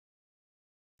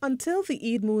Until the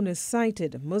Eid moon is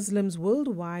sighted, Muslims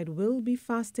worldwide will be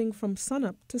fasting from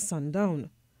sunup to sundown.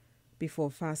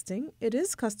 Before fasting, it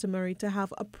is customary to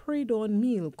have a pre-dawn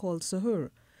meal called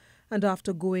suhoor, and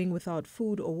after going without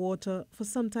food or water for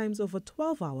sometimes over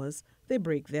 12 hours, they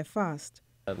break their fast.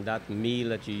 That meal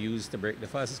that you use to break the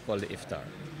fast is called the Iftar.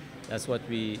 That's what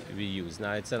we use.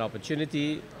 Now, it's an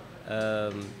opportunity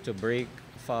to break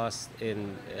fast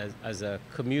as a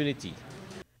community.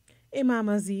 Imam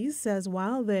Aziz says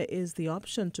while there is the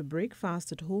option to break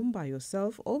fast at home by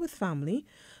yourself or with family,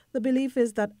 the belief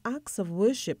is that acts of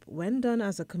worship, when done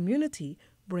as a community,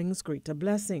 brings greater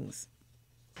blessings.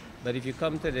 But if you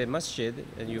come to the masjid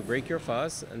and you break your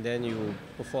fast and then you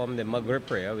perform the Maghrib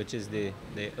prayer, which is the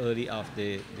early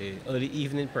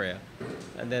evening prayer,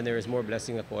 and then there is more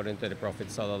blessing according to the Prophet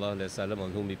ﷺ,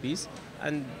 on whom be peace,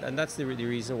 and that's the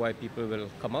reason why people will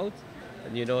come out.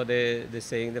 And you know the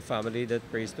saying, the family that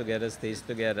prays together stays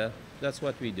together. That's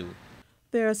what we do.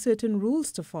 There are certain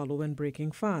rules to follow when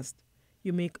breaking fast.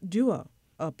 You make dua,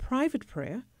 a private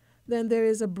prayer, then there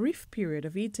is a brief period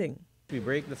of eating. We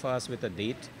break the fast with a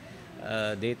date.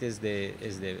 Date is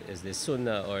the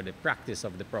sunnah or the practice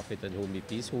of the Prophet and whom be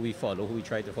peace, who we follow, who we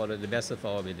try to follow to the best of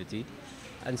our ability.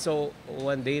 And so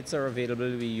when dates are available,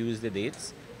 we use the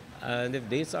dates. And if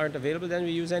dates aren't available, then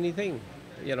we use anything.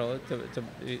 You know,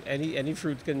 any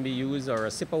fruit can be used, or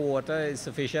a sip of water is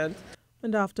sufficient.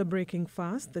 And after breaking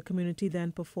fast, the community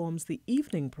then performs the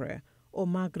evening prayer, or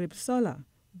Maghrib Salah,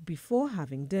 before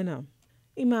having dinner.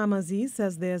 Imam Aziz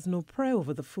says there's no prayer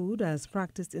over the food as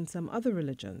practiced in some other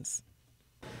religions.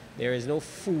 There is no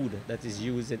food that is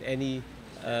used in any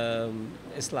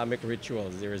Islamic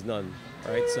rituals. There is none,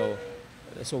 right?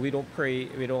 So we don't pray.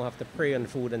 We don't have to pray on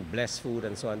food and bless food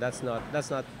and so on. That's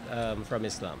not from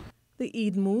Islam. The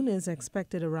Eid moon is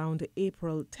expected around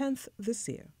April 10th this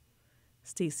year.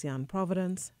 Stacey Ann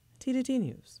Providence, TDT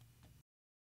News.